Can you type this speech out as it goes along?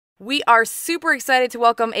We are super excited to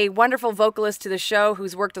welcome a wonderful vocalist to the show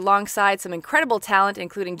who's worked alongside some incredible talent,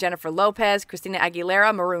 including Jennifer Lopez, Christina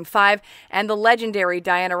Aguilera, Maroon 5, and the legendary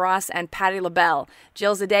Diana Ross and Patti LaBelle.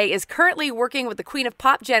 Jill Zadeh is currently working with the Queen of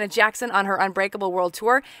Pop, Janet Jackson, on her Unbreakable World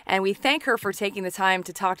Tour, and we thank her for taking the time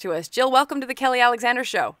to talk to us. Jill, welcome to the Kelly Alexander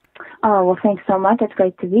Show. Oh, well, thanks so much. It's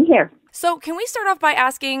great to be here. So can we start off by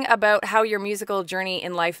asking about how your musical journey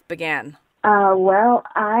in life began? Well,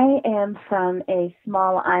 I am from a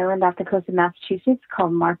small island off the coast of Massachusetts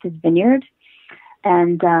called Martha's Vineyard.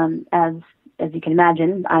 And as you can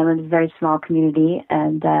imagine, the island is a very small community.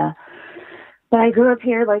 And but I grew up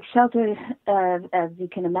here, like sheltered, as you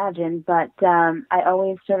can imagine. But I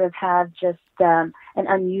always sort of had just an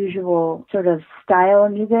unusual sort of style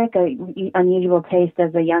of music, an unusual taste.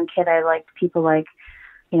 As a young kid, I liked people like,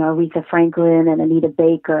 Aretha Franklin and Anita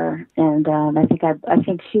Baker, and I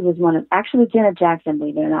think she was actually Janet Jackson,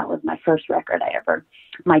 believe it or not, was my first record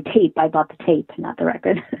my tape. I bought the tape, not the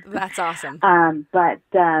record. That's awesome. But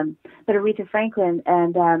Aretha Franklin,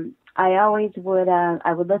 and I always would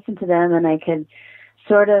I would listen to them, and I could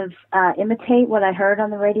sort of imitate what I heard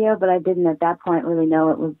on the radio, but I didn't at that point really know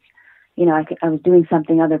it was, I was doing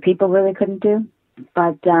something other people really couldn't do.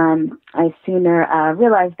 But I sooner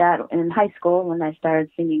realized that in high school when I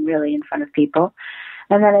started singing really in front of people.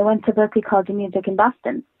 And then I went to Berklee College of Music in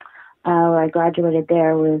Boston, where I graduated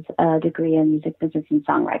there with a degree in music business and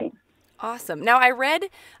songwriting. Awesome. Now, I read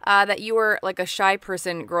that you were like a shy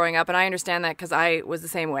person growing up, and I understand that because I was the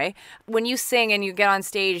same way. When you sing and you get on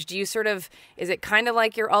stage, do you is it kind of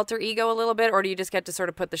like your alter ego a little bit, or do you just get to sort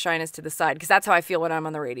of put the shyness to the side? Because that's how I feel when I'm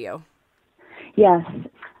on the radio. Yes.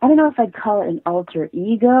 I don't know if I'd call it an alter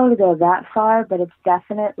ego to go that far, but it's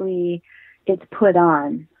put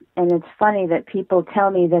on. And it's funny that people tell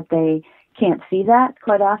me that they can't see that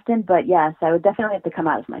quite often, but yes, I would definitely have to come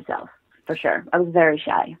out as myself, for sure. I was very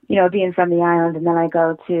shy, being from the island, and then I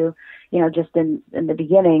go to, just in the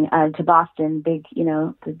beginning, to Boston,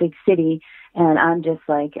 the big city, and I'm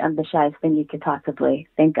the shyest thing you could possibly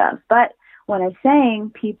think of. But when I sang,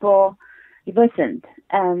 people listened,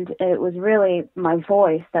 and it was really my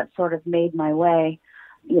voice that sort of made my way,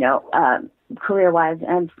 career-wise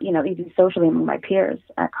and, even socially among my peers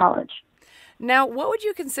at college. Now, what would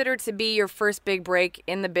you consider to be your first big break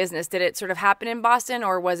in the business? Did it sort of happen in Boston,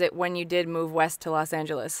 or was it when you did move west to Los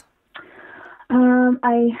Angeles?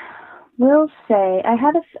 I will say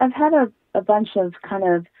I've had a bunch of kind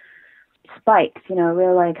of spikes,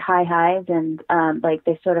 real like high highs, and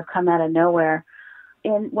they sort of come out of nowhere.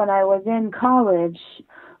 When I was in college,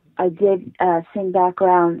 I did sing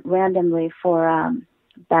background randomly for,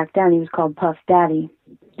 back then he was called Puff Daddy,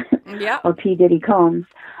 yeah, or P. Diddy Combs.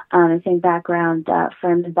 I sang background for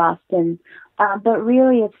him in Boston. But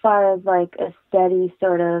really, as far as like a steady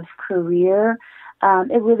sort of career,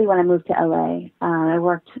 it really when I moved to LA. I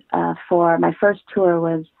worked for, my first tour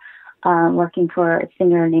was working for a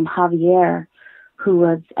singer named Javier, who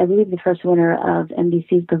was, I believe, the first winner of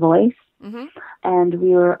NBC's The Voice. Mm-hmm. And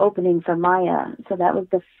we were opening for Maya. So that was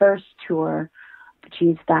the first tour,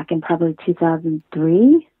 geez, back in probably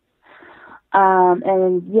 2003.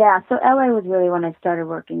 And yeah, so LA was really when I started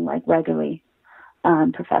working like regularly,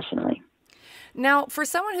 professionally. Now, for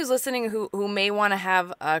someone who's listening who may want to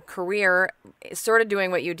have a career sort of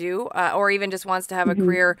doing what you do, or even just wants to have a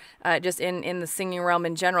career just in the singing realm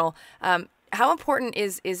in general, how important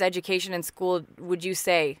is education in school, would you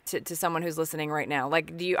say, to someone who's listening right now?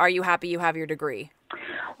 Like, are you happy you have your degree?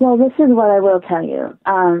 Well, this is what I will tell you.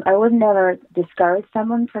 I would never discourage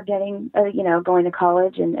someone for getting, going to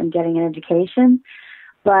college and getting an education.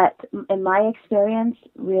 But in my experience,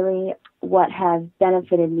 really what has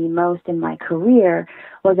benefited me most in my career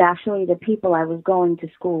was actually the people I was going to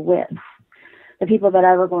school with. The people that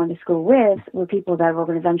I were going to school with were people that were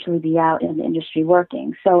going to eventually be out in the industry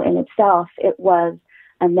working. So in itself, it was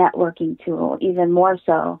a networking tool, even more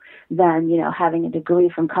so than, having a degree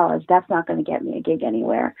from college. That's not going to get me a gig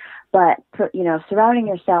anywhere. But, surrounding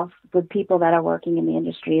yourself with people that are working in the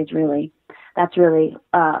industry is really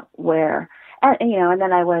where, and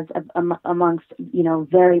then I was amongst,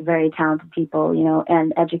 very, very talented people,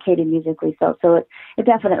 and educated musically. So it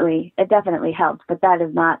definitely helped, but that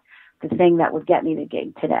is not the thing that would get me the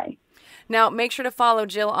gig today. Now, make sure to follow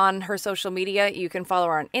Jill on her social media. You can follow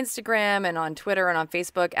her on Instagram and on Twitter and on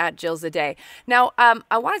Facebook at Jill Zadeh. Now,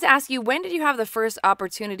 I wanted to ask you, when did you have the first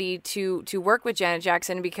opportunity to work with Janet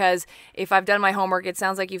Jackson? Because if I've done my homework, it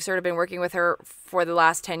sounds like you've sort of been working with her for the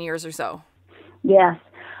last 10 years or so. Yes.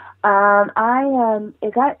 The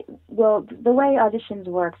way auditions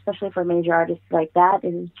work, especially for major artists like that,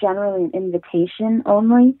 is generally an invitation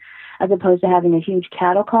only, as opposed to having a huge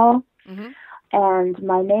cattle call. Mm-hmm. And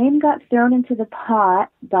my name got thrown into the pot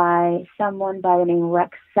by someone by the name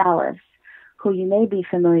Rex Salas, who you may be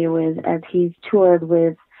familiar with as he's toured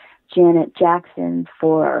with Janet Jackson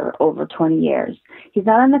for over 20 years. He's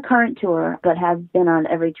not on the current tour, but has been on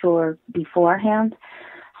every tour beforehand.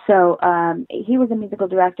 So he was a musical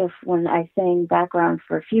director when I sang background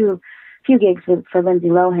for a few gigs for Lindsay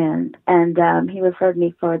Lohan, and he referred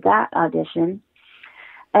me for that audition.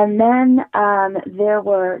 And then there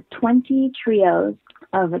were 20 trios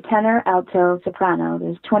of a tenor, alto, soprano.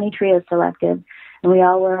 There's 20 trios selected, and we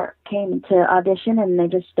all came to audition, and they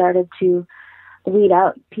just started to weed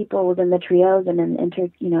out people within the trios and then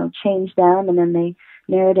change them, and then they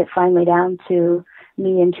narrowed it finally down to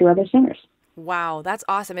me and two other singers. Wow, that's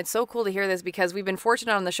awesome. It's so cool to hear this because we've been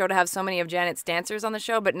fortunate on the show to have so many of Janet's dancers on the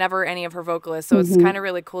show, but never any of her vocalists. So it's kind of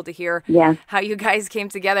really cool to hear how you guys came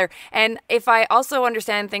together. And if I also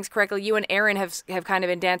understand things correctly, you and Aaron have kind of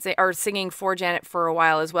been dancing or singing for Janet for a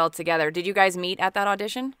while as well together. Did you guys meet at that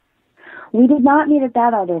audition? We did not meet at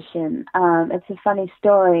that audition. It's a funny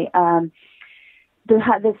story. But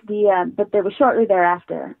there was shortly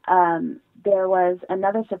thereafter, there was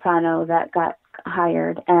another soprano that got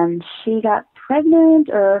hired, and she got pregnant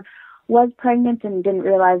or was pregnant and didn't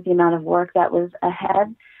realize the amount of work that was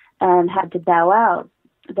ahead and had to bow out.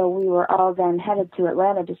 Though we were all then headed to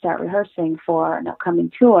Atlanta to start rehearsing for an upcoming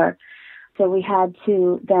tour. So we had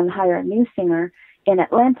to then hire a new singer in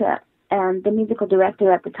Atlanta. And the musical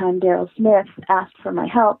director at the time, Daryl Smith, asked for my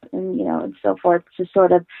help and so forth, just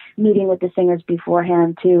sort of meeting with the singers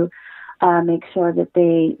beforehand to make sure that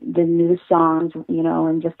they knew the songs,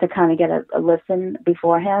 and just to kind of get a listen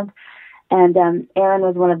beforehand. And Aaron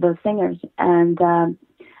was one of those singers. And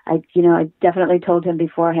I definitely told him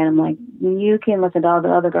beforehand, I'm like, you can listen to all the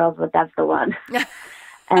other girls, but that's the one.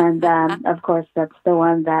 And of course, that's the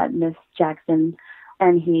one that Miss Jackson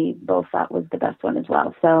and he both thought was the best one as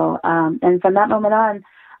well. So, and from that moment on,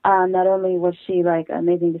 not only was she like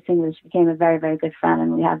amazing to sing with, she became a very, very good friend,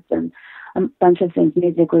 and we have done a bunch of things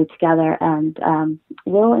musically together, and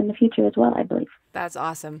will in the future as well, I believe. That's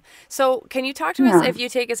awesome. So can you talk to us, if you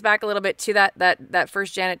take us back a little bit to that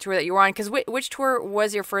first Janet tour that you were on? Because which tour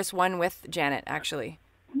was your first one with Janet, actually?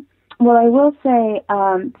 Well, I will say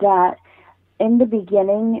that in the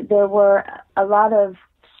beginning, there were a lot of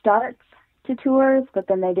starts to tours, but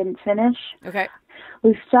then they didn't finish. Okay.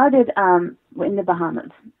 We started in the Bahamas,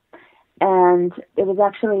 and it was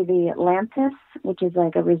actually the Atlantis, which is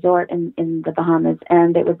like a resort in the Bahamas,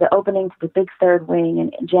 and it was the opening to the big third wing,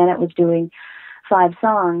 and Janet was doing 5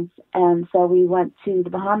 songs, and so we went to the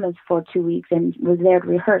Bahamas for 2 weeks and was there to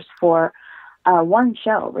rehearse for one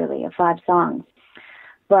show, really, of 5 songs.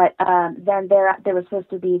 But then there was supposed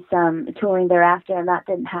to be some touring thereafter, and that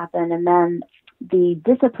didn't happen, and then the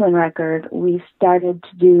Discipline record, we started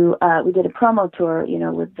to do, we did a promo tour,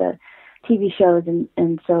 with the TV shows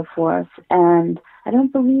and so forth. And I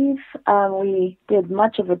don't believe we did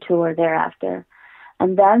much of a tour thereafter.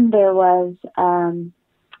 And then there was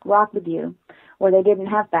Rock With You, where they didn't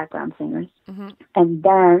have background singers. Mm-hmm. And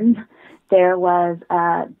then there was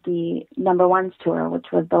the Number Ones tour, which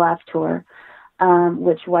was the last tour,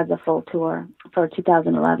 which was a full tour for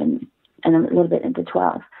 2011 and a little bit into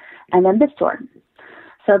 12. And then this tour.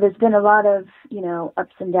 So there's been a lot of,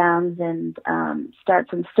 ups and downs and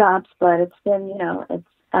starts and stops, but it's been,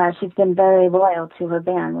 she's been very loyal to her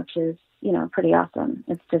band, which is, pretty awesome.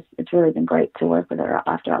 It's really been great to work with her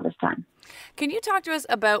after all this time. Can you talk to us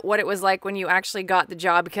about what it was like when you actually got the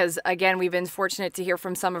job? Because, again, we've been fortunate to hear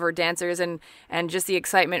from some of her dancers and just the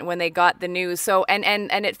excitement when they got the news. So, and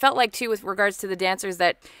it felt like, too, with regards to the dancers,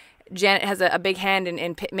 that Janet has a big hand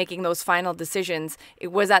in making those final decisions.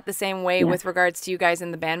 Was that the same way with regards to you guys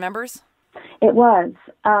and the band members? It was,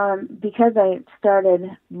 because I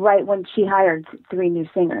started right when she hired 3 new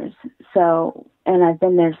singers. So, and I've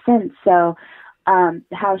been there since. So,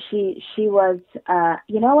 how she was,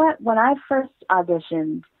 you know what? When I first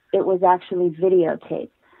auditioned, it was actually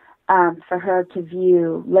videotaped for her to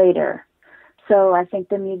view later. So I think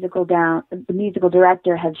the musical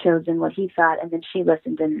director had chosen what he thought, and then she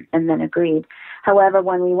listened and then agreed. However,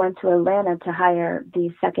 when we went to Atlanta to hire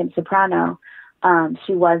the second soprano,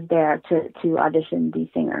 she was there to audition these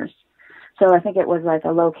singers. So I think it was like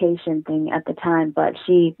a location thing at the time, but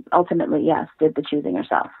she ultimately, yes, did the choosing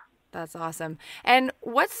herself. That's awesome. And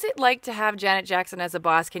what's it like to have Janet Jackson as a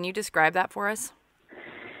boss? Can you describe that for us?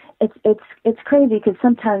 It's crazy because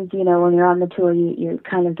sometimes, when you're on the tour, you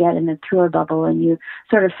kind of get in a tour bubble and you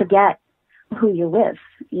sort of forget who you're with,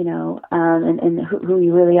 and who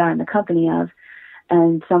you really are in the company of.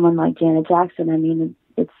 And someone like Janet Jackson, I mean,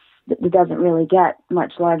 it doesn't really get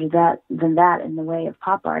much larger than that in the way of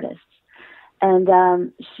pop artists.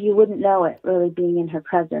 And she wouldn't know it really being in her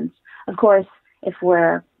presence. Of course, if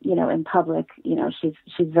we're, in public, she's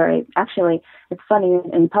very, actually, it's funny,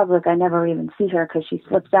 in public, I never even see her because she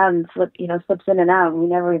slips out and slips in and out, and we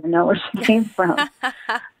never even know where she came from.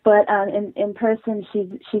 But in person,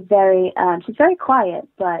 she's very quiet,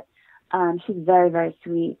 but she's very, very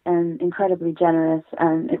sweet and incredibly generous,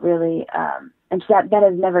 and it really, and that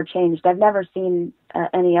has never changed. I've never seen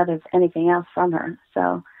anything else from her,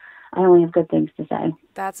 so I only have good things to say.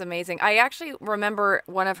 That's amazing. I actually remember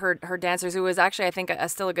one of her dancers who was actually, I think,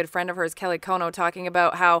 still a good friend of hers, Kelly Kono, talking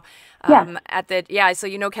about how so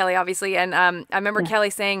you know Kelly, obviously, and I remember Kelly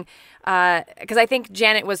saying, because I think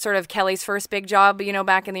Janet was sort of Kelly's first big job,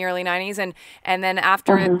 back in the early 90s, and then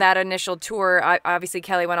after that initial tour, obviously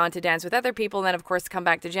Kelly went on to dance with other people, and then of course come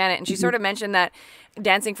back to Janet, and she sort of mentioned that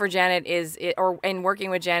dancing for Janet and working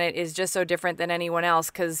with Janet is just so different than anyone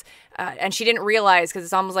else, because and she didn't realize, because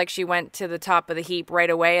it's almost like she went to the top of the heap right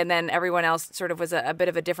away, and then everyone else sort of was a bit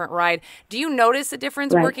of a different ride. Do you notice a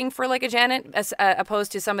difference working for like a Janet as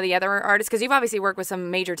opposed to some of the other artists? Because you've obviously worked with some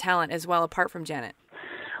major talent as well, apart from Janet.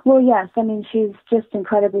 Well, yes. I mean, she's just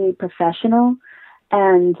incredibly professional,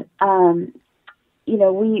 and I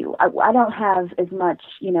don't have as much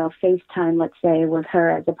FaceTime, let's say, with her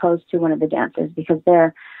as opposed to one of the dancers, because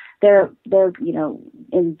they're in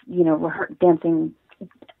dancing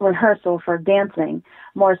rehearsal for dancing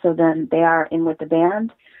more so than they are in with the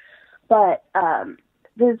band. But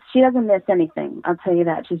she doesn't miss anything, I'll tell you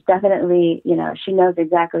that. She's definitely, she knows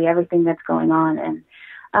exactly everything that's going on, and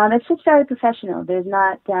it's just very professional. There's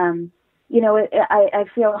not, I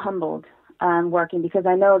feel humbled working, because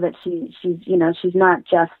I know that she's not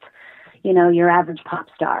just, your average pop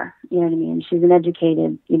star. You know what I mean? She's an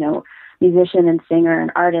educated, musician and singer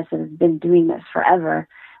and artist that has been doing this forever.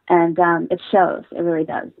 And it shows. It really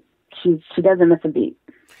does. She doesn't miss a beat.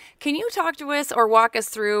 Can you talk to us or walk us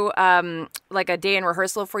through like a day in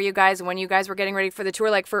rehearsal for you guys when you guys were getting ready for the tour?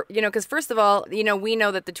 Like because first of all, we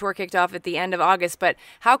know that the tour kicked off at the end of August, but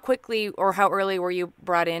how quickly or how early were you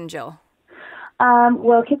brought in, Jill?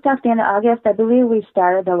 Well, it kicked off the end of August. I believe we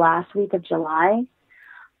started the last week of July.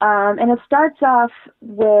 And it starts off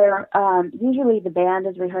where usually the band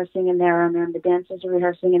is rehearsing in their own room, the dancers are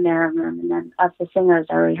rehearsing in their own room, and then us, the singers,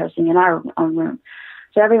 are rehearsing in our own room.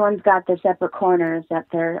 So everyone's got their separate corners that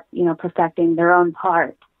they're, perfecting their own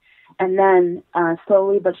part. And then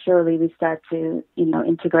slowly but surely we start to,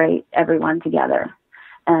 integrate everyone together.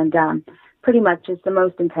 And pretty much it's the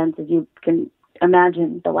most intense, as you can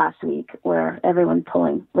imagine, the last week, where everyone's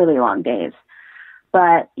pulling really long days.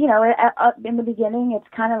 But, in the beginning, it's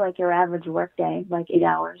kind of like your average work day, like 8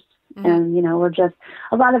 hours. Mm-hmm. And, we're just,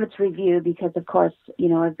 a lot of it's review because, of course,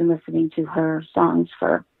 I've been listening to her songs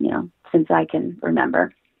for, since I can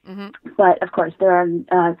remember. Mm-hmm. But, of course, there's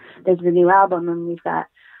the new album, and we've got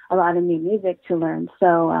a lot of new music to learn.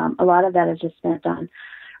 So a lot of that is just spent on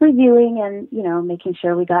reviewing and, making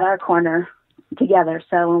sure we got our corner together.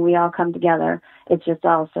 So when we all come together, it's just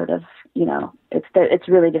all sort of, it's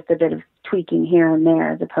really just a bit of tweaking here and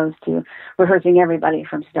there as opposed to rehearsing everybody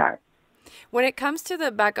from start. When it comes to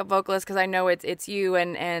the backup vocalist, because I know it's you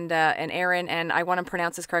and Aaron, and I want to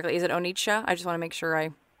pronounce this correctly. Is it Onitsha? I just want to make sure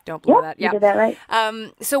I don't blow that. Yeah, you did that right.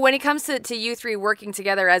 So when it comes to you three working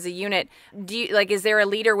together as a unit, do you is there a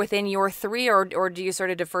leader within your three, or do you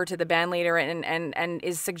sort of defer to the band leader, and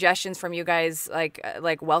is suggestions from you guys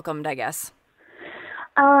like welcomed, I guess?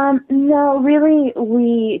 No, really,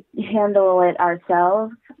 we handle it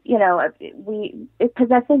ourselves.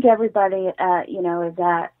 Because I think everybody, is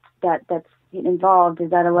that's involved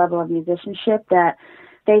is at a level of musicianship that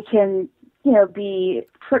they can, be,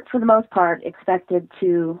 for the most part, expected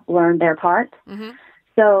to learn their part. Mm-hmm.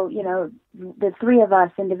 So, the three of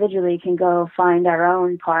us individually can go find our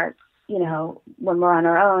own parts, when we're on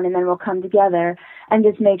our own, and then we'll come together and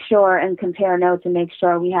just make sure and compare notes and make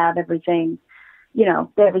sure we have everything,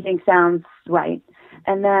 that everything sounds right.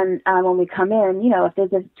 And then when we come in, if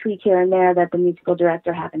there's a tweak here and there that the musical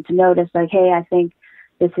director happened to notice, like, hey, I think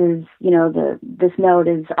this is, this note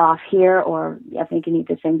is off here, or I think you need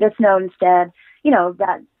to sing this note instead.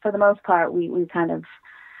 That for the most part, we've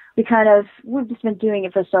just been doing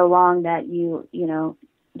it for so long that your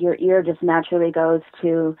ear just naturally goes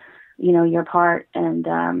to, your part, and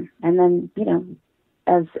then,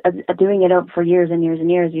 as doing it for years and years and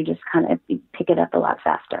years, you just kind of pick it up a lot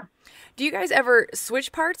faster. Do you guys ever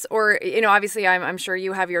switch parts, or obviously I'm sure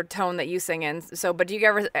you have your tone that you sing in. So, but do you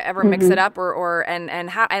ever mm-hmm. mix it up, or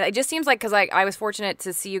how? And it just seems like, because I was fortunate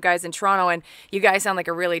to see you guys in Toronto, and you guys sound like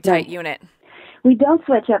a really tight unit. We don't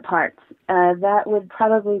switch up parts. That would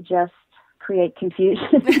probably just create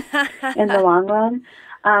confusion in the long run.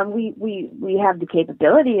 We have the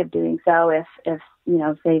capability of doing so if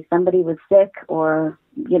say somebody was sick or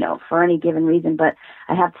for any given reason. But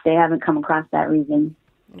I have to say I haven't come across that reason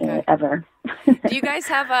ever. Do you guys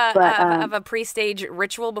have a pre-stage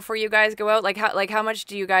ritual before you guys go out? Like how much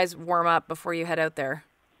do you guys warm up before you head out there?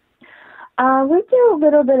 We do a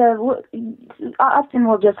little bit of. Often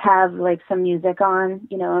we'll just have like some music on,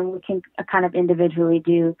 and we can kind of individually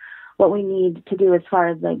do what we need to do as far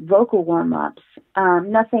as like vocal warm-ups.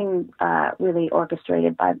 Nothing really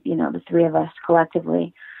orchestrated by the three of us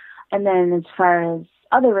collectively. And then as far as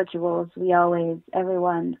other rituals,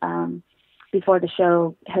 everyone before the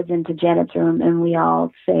show heads into Janet's room, and we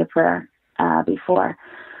all say a prayer before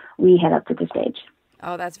we head up to the stage.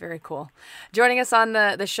 Oh, that's very cool. Joining us on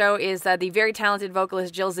the show is the very talented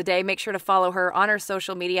vocalist Jill Zadeh. Make sure to follow her on her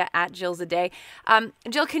social media at Jill Zadeh.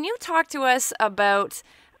 Jill, can you talk to us about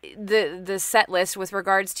the set list with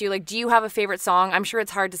regards to, like, do you have a favorite song? I'm sure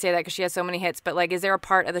it's hard to say that because she has so many hits, but like, is there a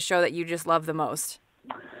part of the show that you just love the most?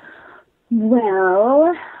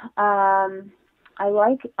 Well, I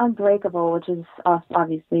like Unbreakable, which is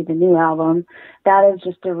obviously the new album. That is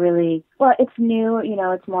just it's new,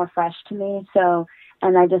 it's more fresh to me. So,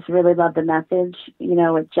 and I just really love the message,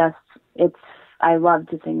 I love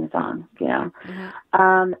to sing the song,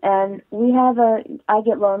 Mm-hmm. And we have I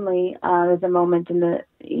Get Lonely, there's a moment in the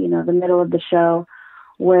middle of the show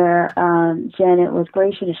where Janet was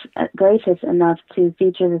gracious enough to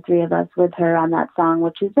feature the three of us with her on that song,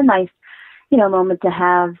 which is a nice, moment to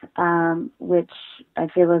have, which I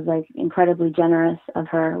feel is like incredibly generous of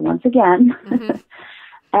her once again. Mm-hmm.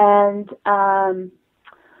 And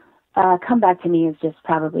Come Back to Me has just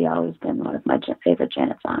probably always been one of my favorite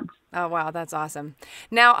Janet songs. Oh, wow. That's awesome.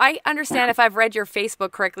 Now, I understand, if I've read your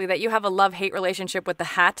Facebook correctly, that you have a love-hate relationship with the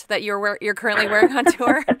hat that you're currently wearing on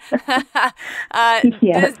tour.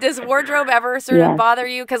 Yes. Does wardrobe ever sort of bother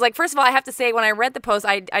you? Because, like, first of all, I have to say, when I read the post,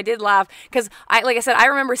 I did laugh because, like I said, I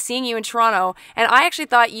remember seeing you in Toronto, and I actually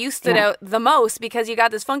thought you stood out the most because you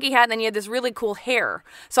got this funky hat and then you had this really cool hair.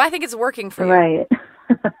 So I think it's working for you. Right.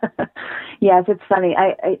 Yes, it's funny.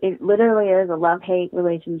 It literally is a love-hate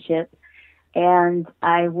relationship. And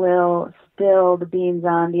I will spill the beans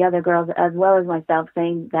on the other girls as well as myself,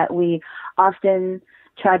 saying that we often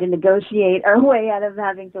try to negotiate our way out of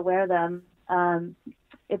having to wear them.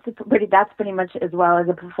 That's pretty much as well as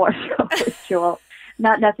a before-show ritual.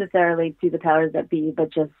 Not necessarily to the powers that be,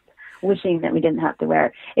 but just wishing that we didn't have to wear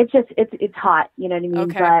it. It's hot, you know what I mean?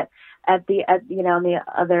 Okay. But on the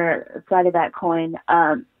other side of that coin,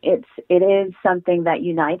 it is something that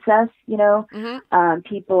unites us, Mm-hmm.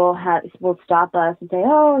 People will stop us and say,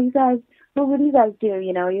 "Oh, you guys, what do you guys do?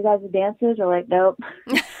 You guys are dancers?" Or like, "Nope."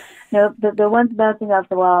 Nope, the ones bouncing off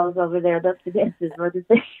the walls over there, that's the dancers, we're the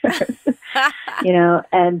singers.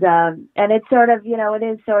 And it's sort of, it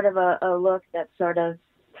is sort of a look that sort of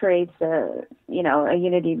creates a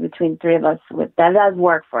unity between three of us that does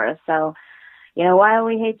work for us. So, while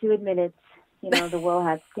we hate to admit it, the wool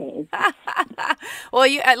has stayed. Well,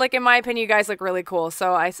 in my opinion, you guys look really cool.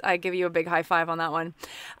 So I give you a big high five on that one.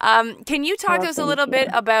 Can you talk to us a little bit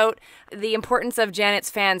about the importance of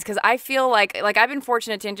Janet's fans? Because I feel like I've been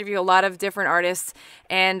fortunate to interview a lot of different artists,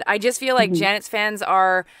 and I just feel like mm-hmm. Janet's fans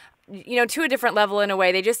are, to a different level in a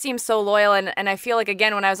way. They just seem so loyal. And I feel like,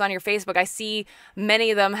 again, when I was on your Facebook, I see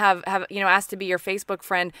many of them have asked to be your Facebook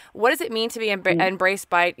friend. What does it mean to be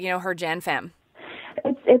embraced by, her Jan fam?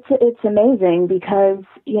 It's amazing because,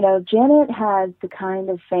 Janet has the kind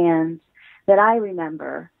of fans that I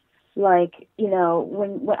remember. Like,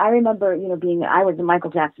 when I remember, I was a Michael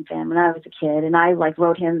Jackson fan when I was a kid, and I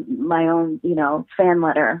wrote him my own, fan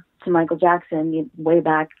letter to Michael Jackson way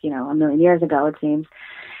back, a million years ago, it seems.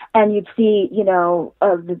 And you'd see,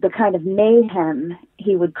 the kind of mayhem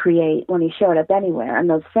he would create when he showed up anywhere. And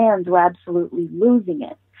those fans were absolutely losing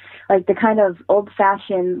it. Like the kind of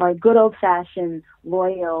good old-fashioned,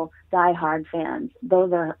 loyal, die-hard fans.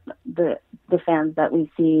 Those are the fans that we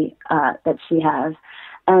see that she has.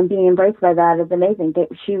 And being embraced by that is amazing.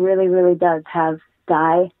 She really, really does have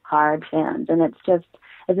die-hard fans. And it's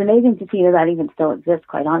amazing to see that even still exists,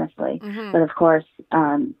 quite honestly. Mm-hmm. But of course,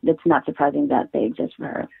 it's not surprising that they exist for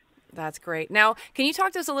her. That's great. Now, can you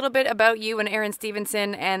talk to us a little bit about you and Aaron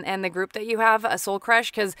Stevenson and the group that you have, Soul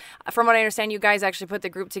Crush? Because from what I understand, you guys actually put the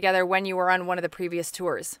group together when you were on one of the previous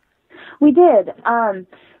tours. We did.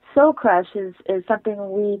 Soul Crush is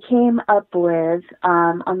something we came up with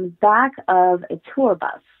on the back of a tour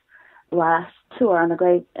bus last tour on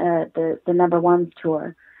the number one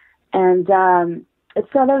tour. And it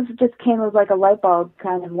sort of just came as like a light bulb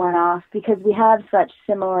kind of went off, because we have such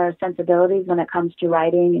similar sensibilities when it comes to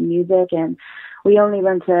writing and music, and we only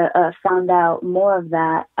learned to find out more of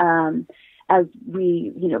that as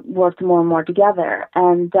we, worked more and more together.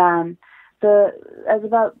 And as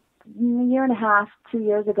about a year and a half, 2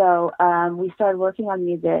 years ago, we started working on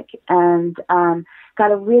music, and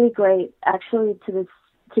got a really great, actually to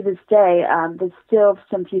this day, there's still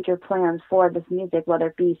some future plans for this music, whether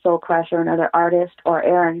it be Soul Crush or another artist or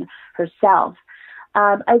Erin herself.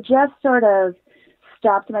 I just sort of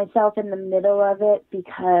stopped myself in the middle of it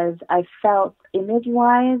because I felt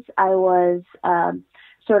image-wise I was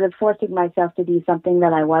sort of forcing myself to do something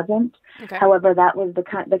that I wasn't. Okay. However, that was the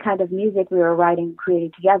kind of music we were writing,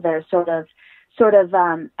 creating together, sort of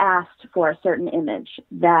asked for a certain image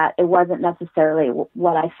that it wasn't necessarily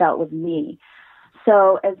what I felt was me.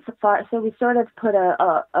 So we sort of put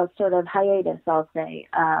a sort of hiatus, I'll say,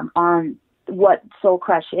 on what Soul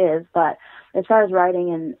Crush is. But as far as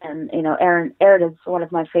writing and Erin is one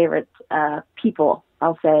of my favorite people,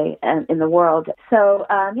 I'll say, in the world. So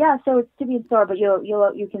so it's to be in store, but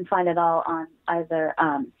you can find it all on either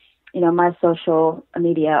my social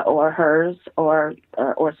media or hers or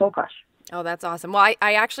Soul Crush. Oh, that's awesome. Well,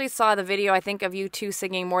 I actually saw the video, I think, of you two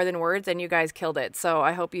singing More Than Words, and you guys killed it. So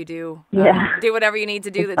I hope you do do whatever you need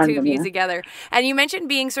to do, the two of you together. And you mentioned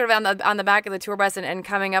being sort of on the back of the tour bus and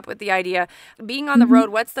coming up with the idea. Being on the road,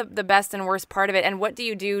 what's the best and worst part of it? And what do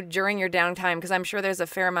you do during your downtime? Because I'm sure there's a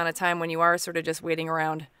fair amount of time when you are sort of just waiting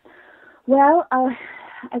around. Well,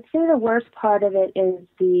 I'd say the worst part of it is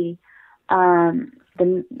the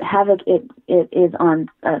havoc it is on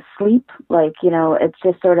sleep. Like, it's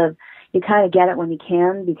just sort of, you kind of get it when you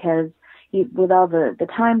can, because with all the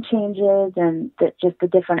time changes and just the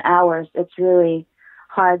different hours, it's really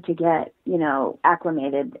hard to get,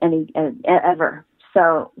 acclimated ever.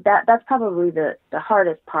 So that's probably the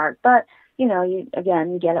hardest part. But, you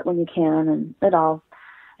get it when you can, and it all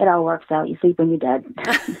works out. You sleep when you're dead.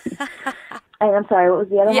 I'm sorry, what was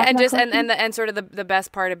the other? Yeah, and sort of the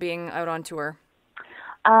best part of being out on tour.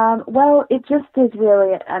 Well, it just is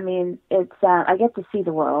really, it's, I get to see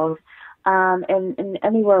the world. And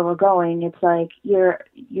anywhere we're going, it's like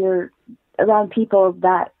you're around people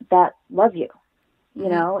that love you.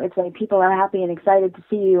 It's like people are happy and excited to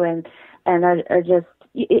see you, and are just,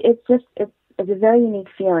 it's a very unique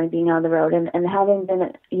feeling being on the road, and having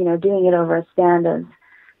been, doing it over a span of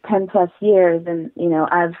 10 plus years. And,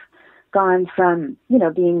 I've gone from,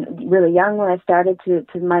 being really young when I started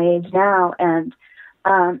to my age now. And,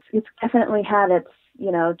 it's definitely had its,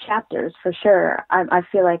 chapters for sure. I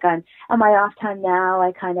feel like I'm on my off time now.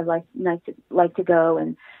 I kind of like to go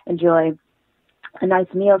and enjoy a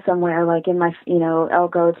nice meal somewhere. Like in my, I'll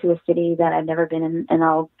go to a city that I've never been in, and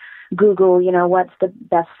I'll Google, what's the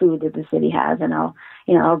best food that the city has, and I'll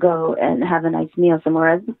go and have a nice meal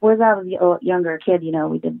somewhere. Whereas I was a younger kid,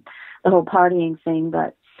 we did the whole partying thing,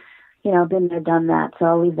 but been there, done that. So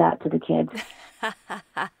I'll leave that to the kids.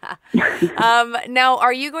 Now,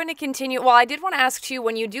 are you going to continue? Well, I did want to ask too,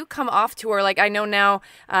 when you do come off tour, like I know now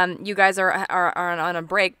you guys are on a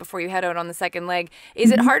break before you head out on the second leg. Is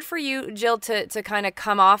it hard for you, Jill, to kind of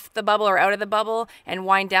come off the bubble or out of the bubble and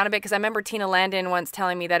wind down a bit? Because I remember Tina Landon once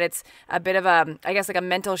telling me that it's a bit of I guess like a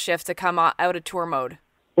mental shift to come out of tour mode.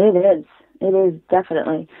 It is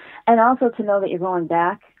definitely. And also to know that you're going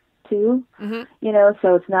back too,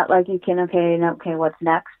 so it's not like you can, okay, what's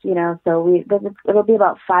next, so it'll be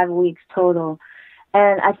about 5 weeks total.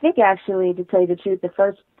 And I think actually, to tell you the truth, the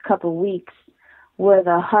first couple weeks were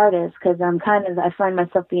the hardest, because I find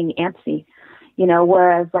myself being antsy,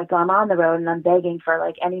 whereas like I'm on the road and I'm begging for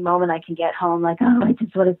like any moment I can get home, like, oh, I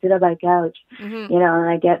just want to sit on my couch, and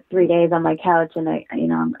I get 3 days on my couch, and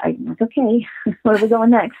I'm like, okay, where are we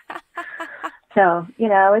going next? So,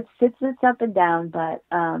 it's up and down, but,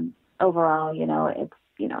 overall, it's,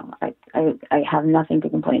 I have nothing to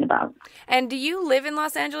complain about. And do you live in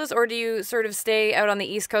Los Angeles, or do you sort of stay out on the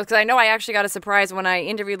East Coast? Because I know I actually got a surprise when I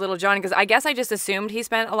interviewed Little Johnny, because I guess I just assumed he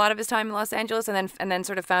spent a lot of his time in Los Angeles, and then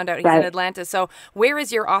sort of found out he's in Atlanta. So where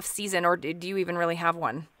is your off season, or do you even really have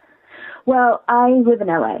one? Well, I live in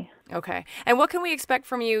LA. Okay. And what can we expect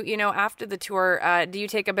from you, after the tour? Do you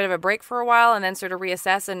take a bit of a break for a while and then sort of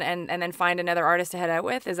reassess and then find another artist to head out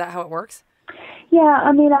with? Is that how it works? Yeah,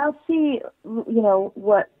 I'll see,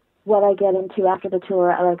 what I get into after the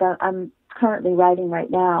tour. Like I'm currently writing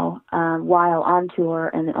right now while on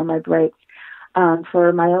tour and on my breaks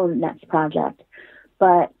for my own next project.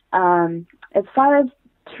 But as far as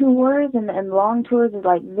tours and long tours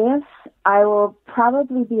like this, I will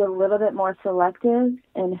probably be a little bit more selective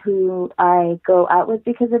in who I go out with,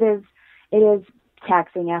 because it is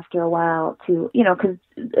taxing after a while to, because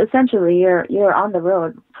essentially you're on the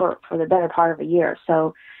road for the better part of a year.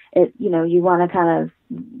 So you want to kind of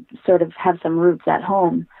sort of have some roots at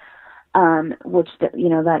home, which,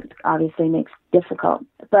 that obviously makes difficult.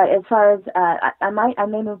 But as far as, I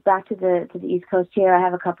may move back to the East Coast here. I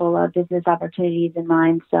have a couple of business opportunities in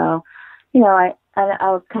mind. So,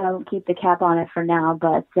 I'll kind of keep the cap on it for now.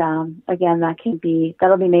 But, again,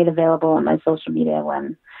 that'll be made available on my social media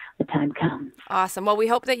when the time comes. Awesome. Well, we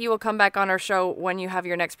hope that you will come back on our show when you have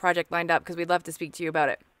your next project lined up, because we'd love to speak to you about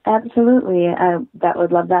it. Absolutely. That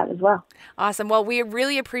would love that as well. Awesome. Well, we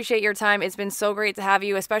really appreciate your time. It's been so great to have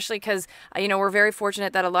you, especially because, we're very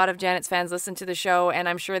fortunate that a lot of Janet's fans listen to the show, and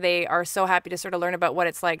I'm sure they are so happy to sort of learn about what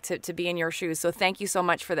it's like to be in your shoes. So thank you so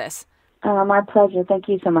much for this. My pleasure. Thank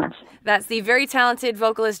you so much. That's the very talented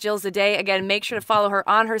vocalist Jill Zadeh. Again, make sure to follow her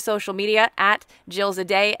on her social media at Jill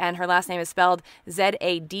Zadeh, and her last name is spelled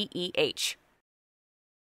Zadeh.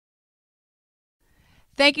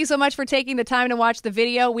 Thank you so much for taking the time to watch the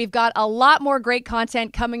video. We've got a lot more great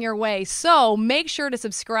content coming your way, so make sure to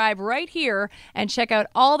subscribe right here and check out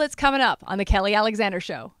all that's coming up on The Kelly Alexander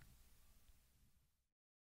Show.